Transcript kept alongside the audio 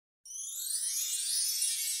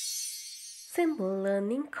Symbol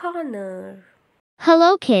Learning Corner.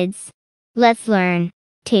 Hello kids. Let's learn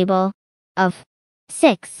table of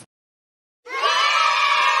 6.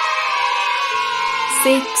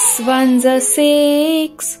 6 ones are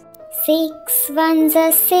 6. 6 ones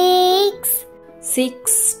are 6.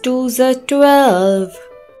 6 twos are 12.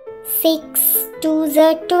 6 twos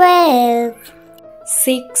are 12.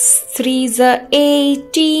 6 threes are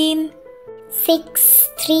 18. 6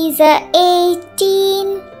 threes are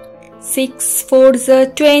 18. 6 fours are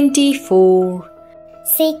 24.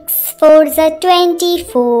 6 fours are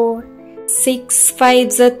 24. 6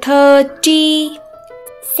 fives are 30.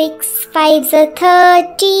 6 fives are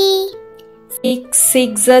 30. 6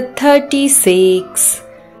 six are 36.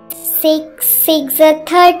 6 6 are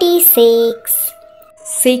 36.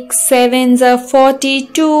 6 sevens are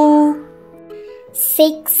 42.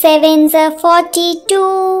 6 sevens are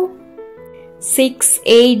 42. 6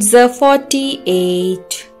 eights are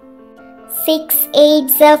 48. 6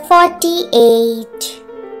 eights are 48.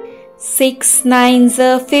 6 nines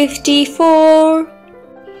are 54.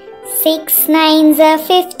 6 nines are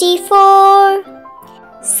 54.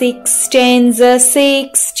 6 tens are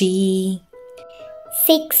 60.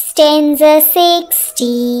 6 tens are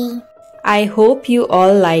 60. I hope you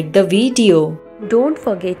all liked the video. Don't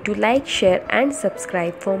forget to like, share and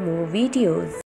subscribe for more videos.